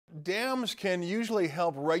Dams can usually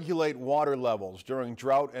help regulate water levels during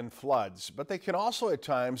drought and floods, but they can also at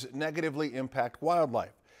times negatively impact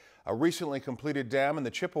wildlife. A recently completed dam in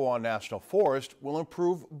the Chippewa National Forest will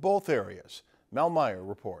improve both areas. Mel Meyer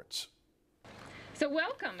reports. So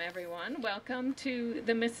welcome everyone. Welcome to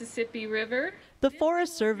the Mississippi River. The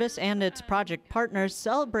Forest Service and its project partners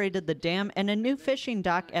celebrated the dam and a new fishing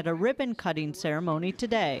dock at a ribbon cutting ceremony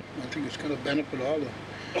today. I think it's going to benefit all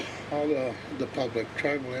the public,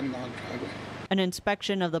 tribal and non-tribal. An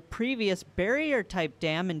inspection of the previous barrier-type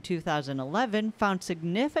dam in 2011 found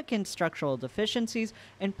significant structural deficiencies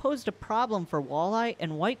and posed a problem for walleye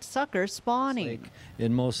and white sucker spawning.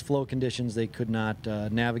 In most flow conditions, they could not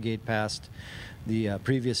navigate past the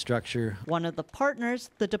previous structure. One of the partners,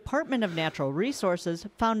 the Department of Natural Resources,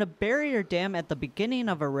 found a barrier dam at the beginning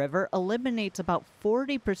of a river eliminates about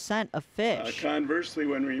 40% of fish. Conversely,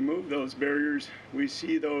 when we remove those barriers, we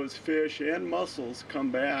see those fish and mussels come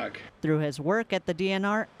back. Through his work at the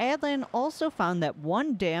DNR, Adlan also found that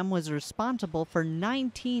one dam was responsible for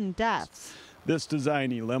 19 deaths. This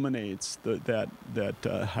design eliminates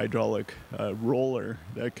that hydraulic roller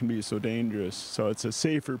that can be so dangerous, so it's a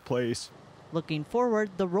safer place. Looking forward,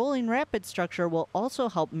 the rolling rapid structure will also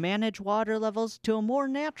help manage water levels to a more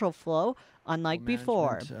natural flow, unlike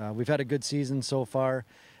before. We've had a good season so far,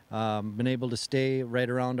 been able to stay right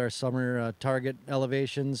around our summer target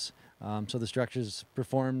elevations, so the structure's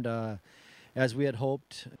performed as we had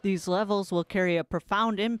hoped. These levels will carry a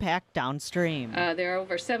profound impact downstream. There are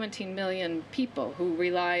over 17 million people who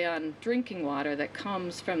rely on drinking water that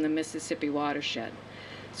comes from the Mississippi watershed.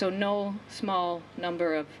 So no small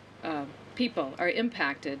number of people are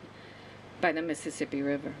impacted by the Mississippi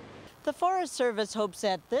River. The Forest Service hopes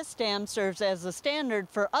that this dam serves as a standard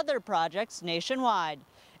for other projects nationwide.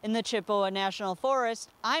 In the Chippewa National Forest,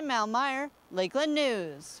 I'm Mel Meyer, Lakeland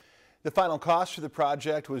News. The final cost for the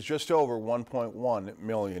project was just over $1.1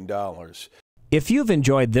 million. If you've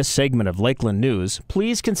enjoyed this segment of Lakeland News,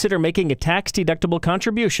 please consider making a tax-deductible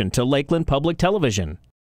contribution to Lakeland Public Television.